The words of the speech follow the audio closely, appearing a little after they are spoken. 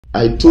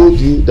I told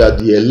you that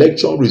the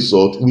election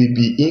result will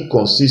be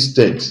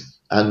inconsistent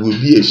and will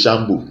be a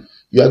shambles.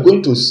 You are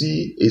going to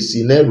see a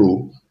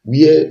scenario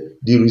where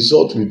the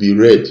result will be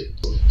read.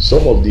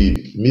 Some of the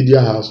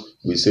media house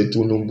will say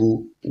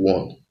Tinubu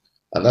won.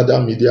 Another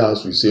media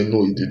house will say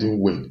no, he didn't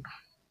win.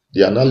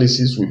 The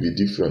analysis will be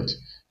different.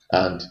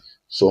 And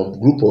some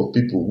group of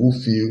people who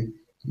feel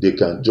they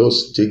can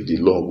just take the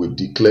law will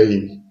declare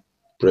him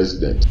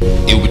president.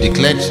 He will be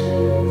declared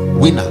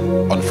winner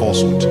on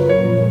falsehood.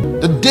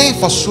 The day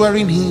for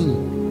swearing him,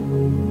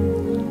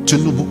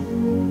 Tinubu,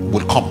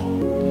 will come.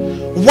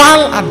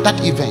 While at that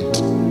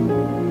event,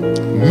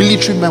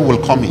 military men will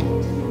come in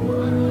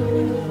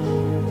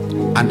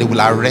and they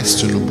will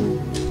arrest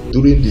Tinubu.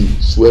 During the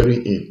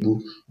swearing in,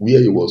 where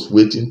he was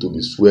waiting to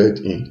be sworn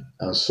in,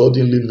 and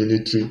suddenly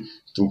military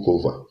took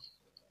over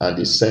and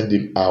they sent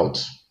him out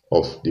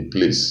of the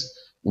place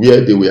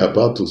where they were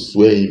about to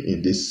swear him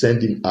in. They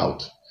sent him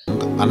out.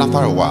 And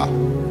after a while,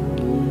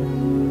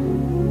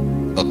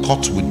 the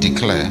court will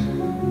declare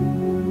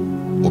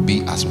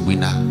Obi as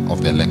winner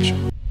of the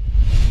election.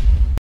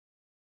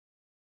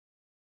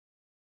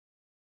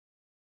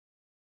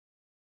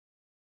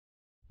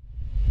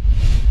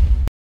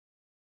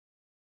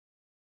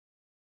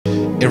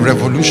 A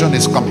revolution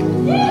is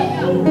coming.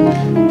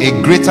 A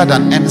greater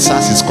than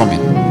NSAS is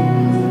coming.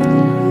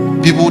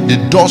 People, the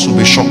doors will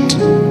be shut.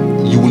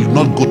 You will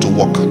not go to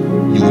work.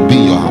 You will be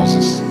in your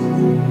houses.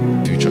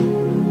 Future.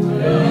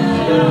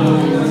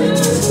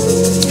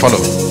 Follow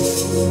me.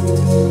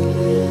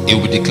 It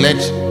will be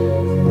declared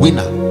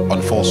winner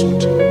on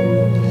falsehood.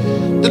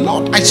 The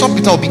Lord, I saw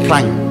Peter will be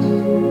crying.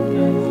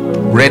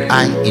 Red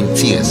eye in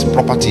tears,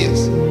 proper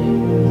tears.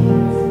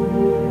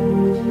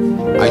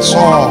 I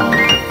saw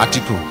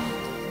article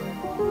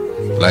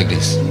like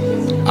this.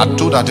 I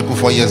told article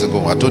 4 years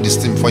ago, I told this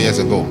team 4 years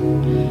ago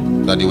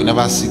that he will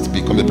never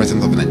become the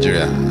president of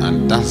Nigeria,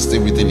 and that's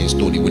still written in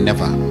stone. He will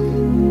never.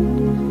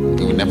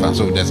 He will never.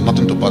 So there's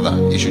nothing to bother.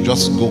 He should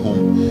just go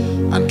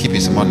home and keep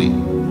his money.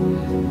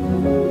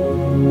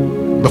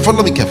 But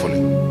follow me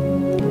carefully.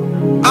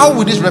 How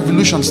will this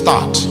revolution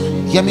start?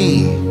 Hear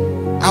me.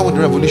 How will the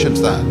revolution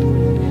start?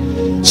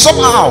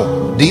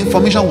 Somehow the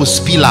information will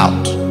spill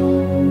out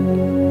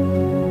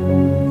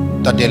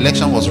that the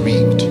election was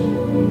rigged.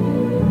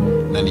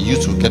 And the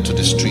youth will get to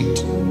the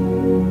street.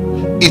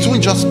 It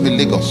won't just be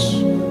Lagos.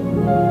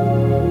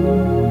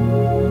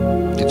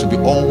 It will be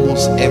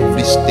almost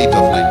every state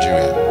of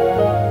Nigeria.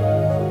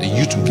 The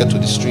youth will get to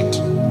the street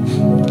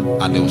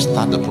and they will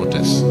start the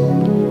protests.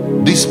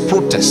 These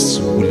protests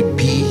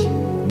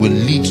will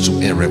lead to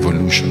a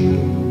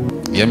revolution.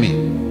 Hear me?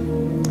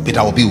 Peter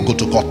Obi will go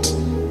to court.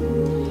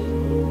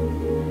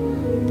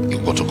 He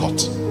will go to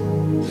court.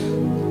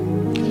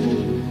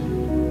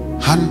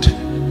 And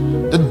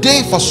the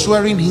day for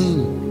swearing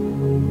him,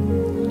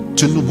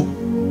 Tinubu,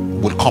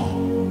 will come.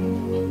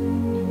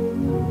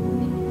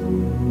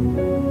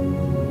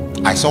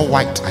 I saw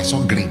white, I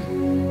saw green.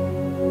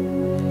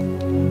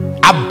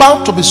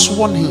 About to be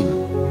sworn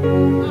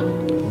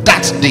in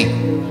that day.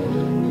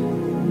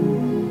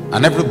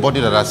 And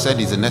everybody that I said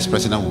is the next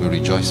president will be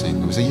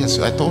rejoicing. We say, yes,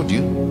 I told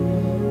you.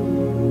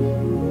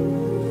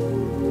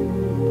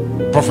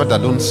 Prophet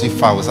that don't see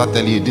far will start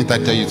telling you, didn't I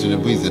tell you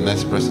Tinubu is the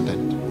next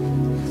president?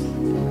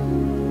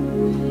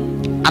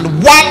 And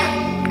while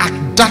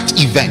at that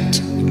event,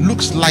 it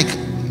looks like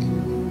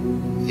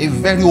a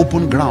very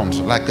open ground,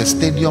 like a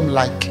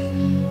stadium-like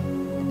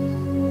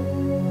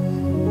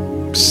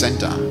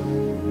center.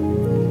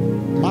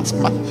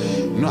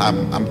 You know,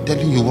 I'm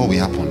telling you what will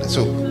happen.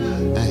 So,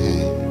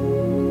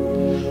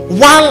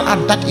 while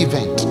at that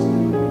event,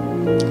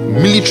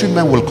 military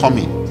men will come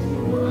in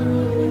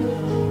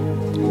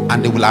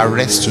and they will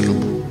arrest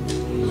Tinubu.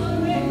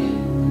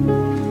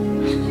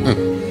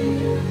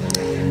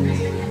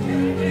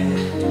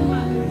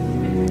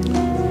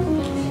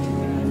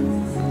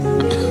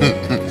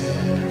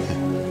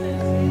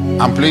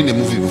 I'm playing the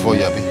movie before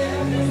you, Abi.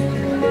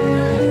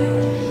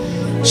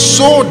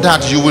 So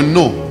that you will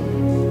know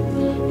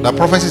that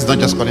prophecy is not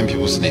just calling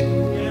people's name.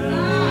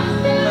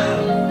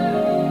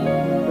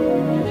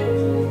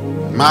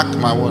 Mark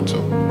my words.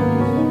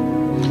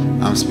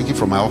 I'm speaking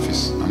from my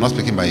office. I'm not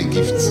speaking by a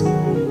gift.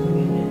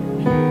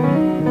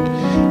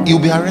 He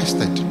will be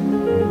arrested.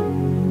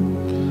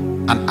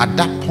 And at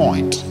that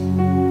point,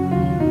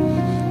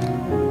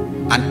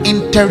 an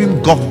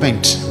interim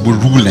government will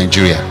rule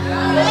Nigeria.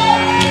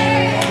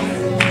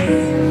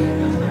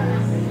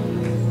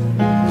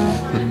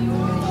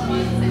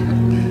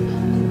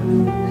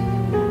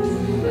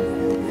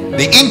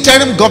 The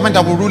interim government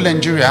that will rule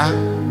Nigeria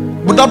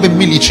will not be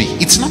military.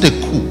 It's not a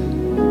coup.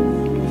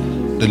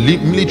 The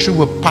military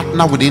will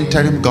partner with the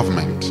interim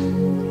government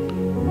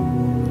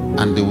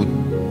and they would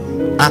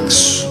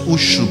ask who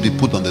should be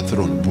put on the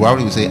throne.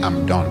 Buhari will say,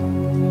 I'm done.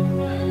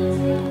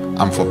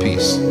 I'm for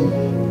peace.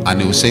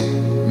 And he will say,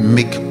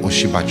 make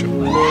Oshibajo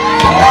the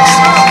next.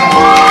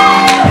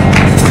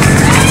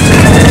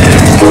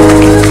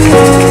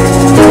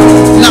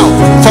 Now,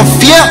 for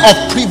fear of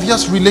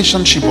previous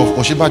relationship of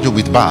Oshibajo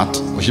with Bat,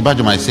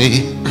 Oshibajo might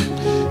say,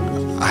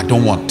 I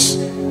don't want.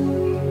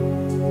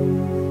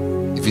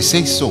 If he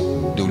says so,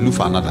 they will look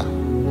for another.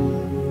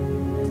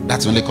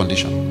 That's the only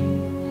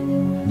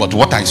condition. But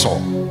what I saw,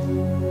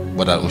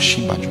 but that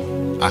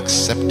Osinbajo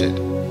accepted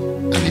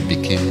and he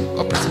became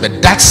a president.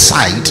 But that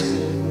side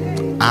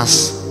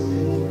has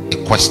a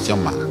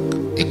question mark,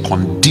 a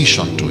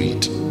condition to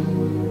it.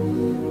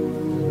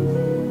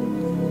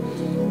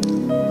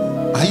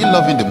 Are you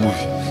loving the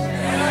movie?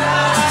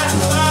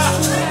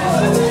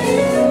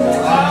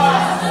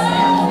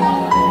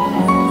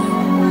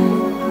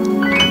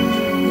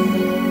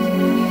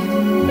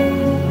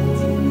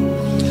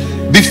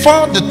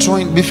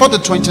 Before the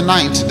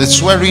 29th, the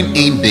swearing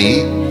in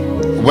day,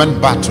 when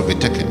bath will be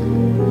taken.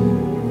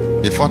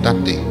 Before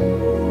that day,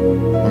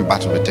 when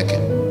bath will be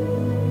taken,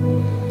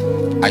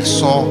 I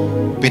saw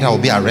Peter will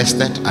be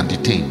arrested and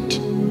detained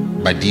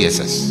by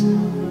DSS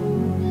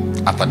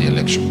after the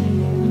election.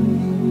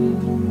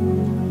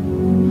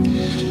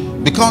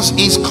 Because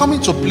he's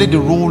coming to play the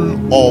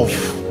role of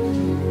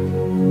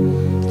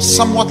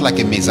somewhat like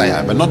a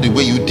Messiah, but not the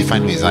way you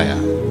define Messiah.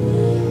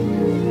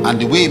 And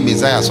the way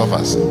Messiah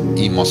suffers,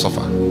 he must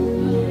suffer.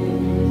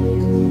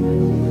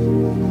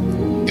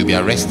 You'll be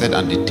arrested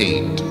and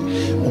detained.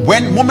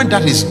 When moment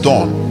that is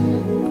done,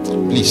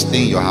 please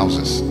stay in your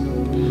houses.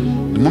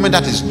 The moment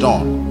that is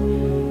done,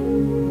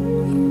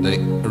 the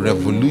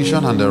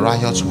revolution and the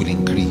riots will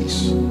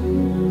increase.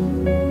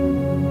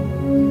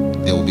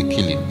 There will be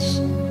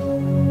killings.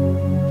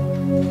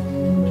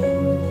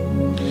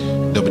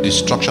 There will be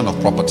destruction of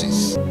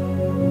properties.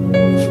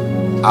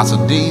 As the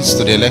days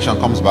to the election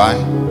comes by,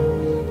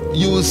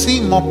 you will see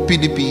more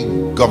PDP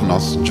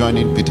governors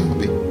joining Peter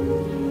Obi.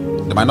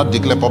 They might not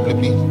declare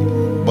publicly,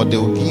 but they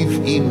will give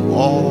him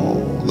all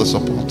the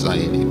support that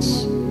he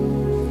needs.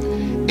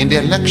 In the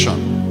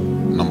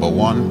election, number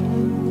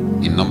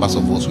one, in numbers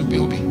of votes will be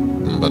Obi.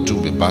 Number two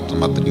will be Bat.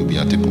 Number three will be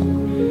Atiku.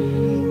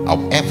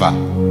 However,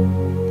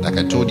 like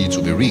I told you, it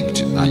will be rigged,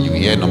 and you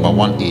hear number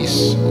one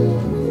is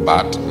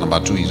Bat,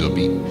 number two is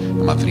Obi,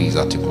 number three is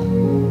Atiku.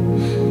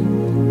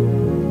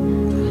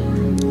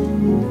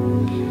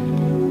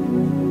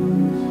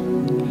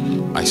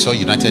 I saw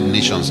United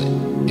Nations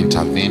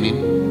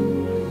intervening.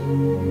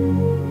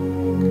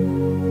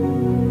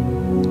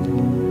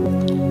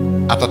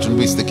 After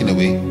Tinubu is taken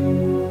away,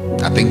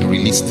 I think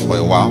released for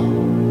a while,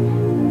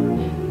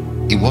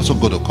 he will also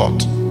go to court.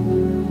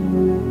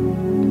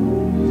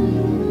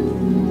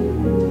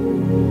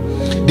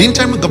 The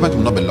interim government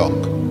will not be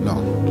long. No.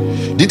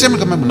 The interim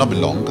government will not be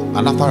long,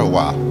 and after a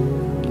while,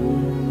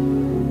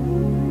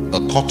 a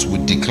court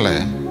will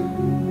declare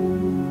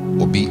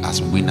Obi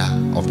as winner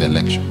of the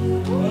election.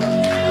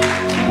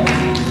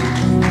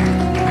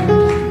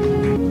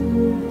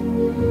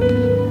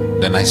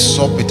 Then I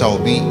saw Peter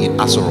Obi in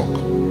Aso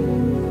Rock.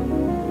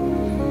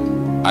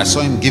 I saw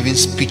him giving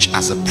speech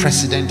as a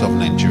president of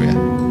Nigeria,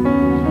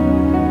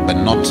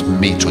 but not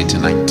May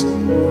 29th.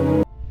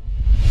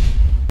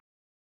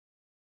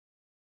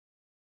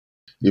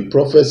 The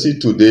prophecy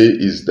today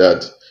is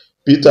that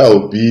Peter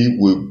Obi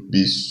will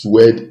be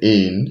sworn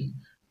in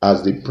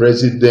as the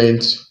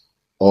president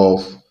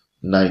of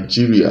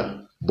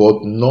Nigeria,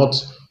 but not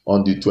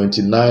on the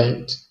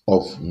 29th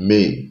of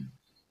May.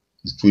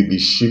 It will be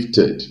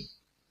shifted.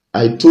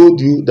 I told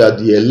you that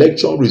the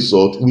election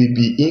result will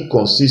be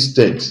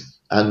inconsistent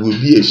and will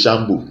be a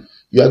shambles.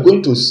 You are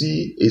going to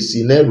see a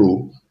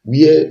scenario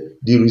where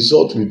the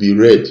result will be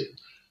read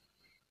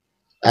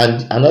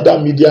and another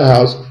media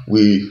house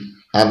will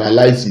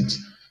analyze it.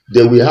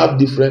 They will have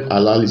different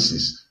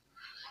analysis.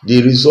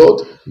 The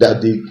result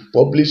that they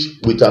publish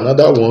with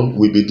another one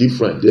will be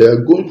different. There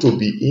are going to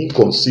be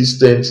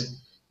inconsistent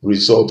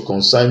results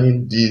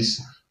concerning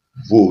this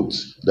vote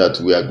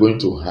that we are going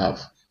to have.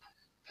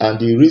 And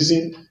the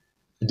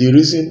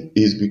reason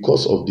is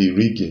because of the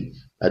rigging.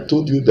 I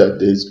told you that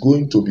there's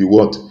going to be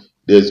what?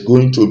 There's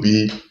going to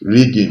be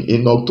rigging.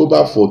 In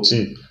October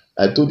 14,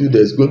 I told you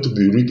there's going to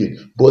be rigging.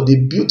 But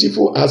the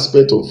beautiful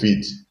aspect of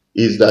it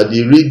is that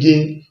the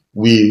rigging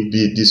will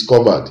be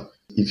discovered.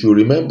 If you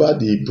remember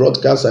the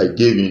broadcast I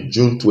gave in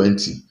June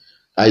 20,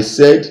 I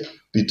said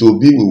Peter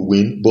Obi will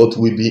win, but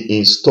will be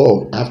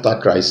installed after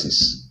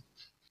crisis.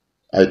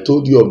 I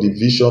told you of the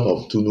vision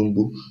of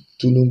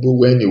Tinubu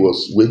when he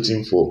was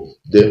waiting for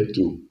them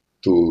to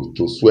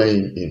swear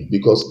him in,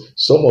 because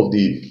some of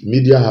the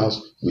media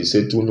house will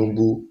say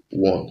Tinubu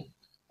won,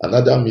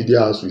 another media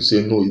house will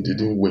say no, he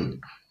didn't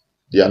win.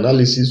 The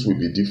analysis will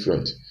be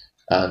different,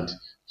 and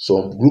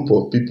some group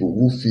of people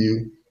who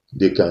feel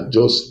they can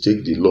just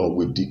take the law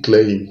will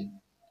declare him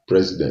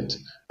president,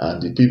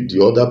 and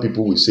the other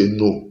people will say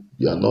no,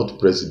 you are not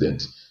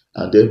president.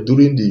 And then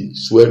during the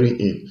swearing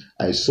in,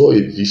 I saw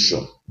a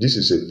vision. This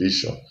is a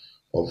vision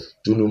of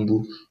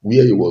Tinubu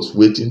where he was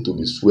waiting to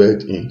be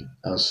sworn in,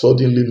 and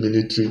suddenly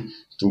military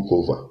took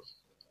over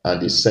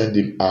and they sent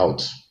him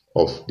out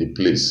of the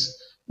place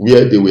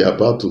where they were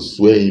about to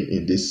swear him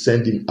in. They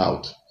sent him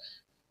out,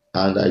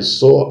 and I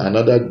saw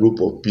another group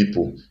of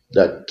people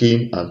that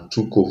came and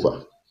took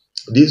over.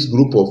 This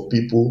group of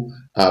people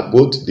are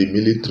both the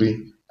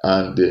military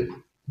and the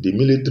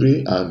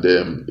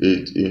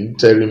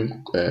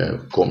interim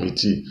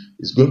committee,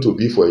 It's going to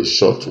be for a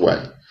short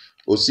while.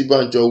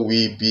 Osinbajo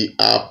will be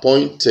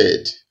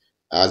appointed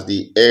as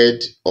the head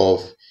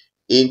of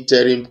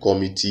interim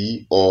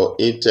committee or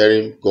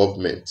interim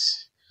government.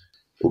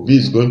 Obi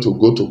is going to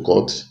go to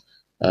court,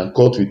 and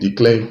court will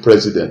declare him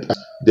president.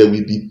 There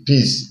will be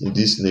peace in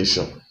this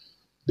nation.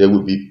 There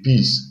will be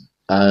peace,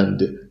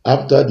 and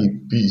after the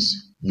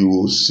peace, you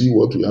will see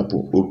what will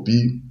happen.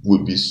 Obi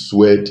will be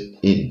sworn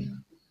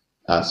in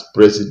as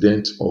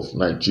president of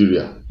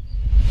Nigeria.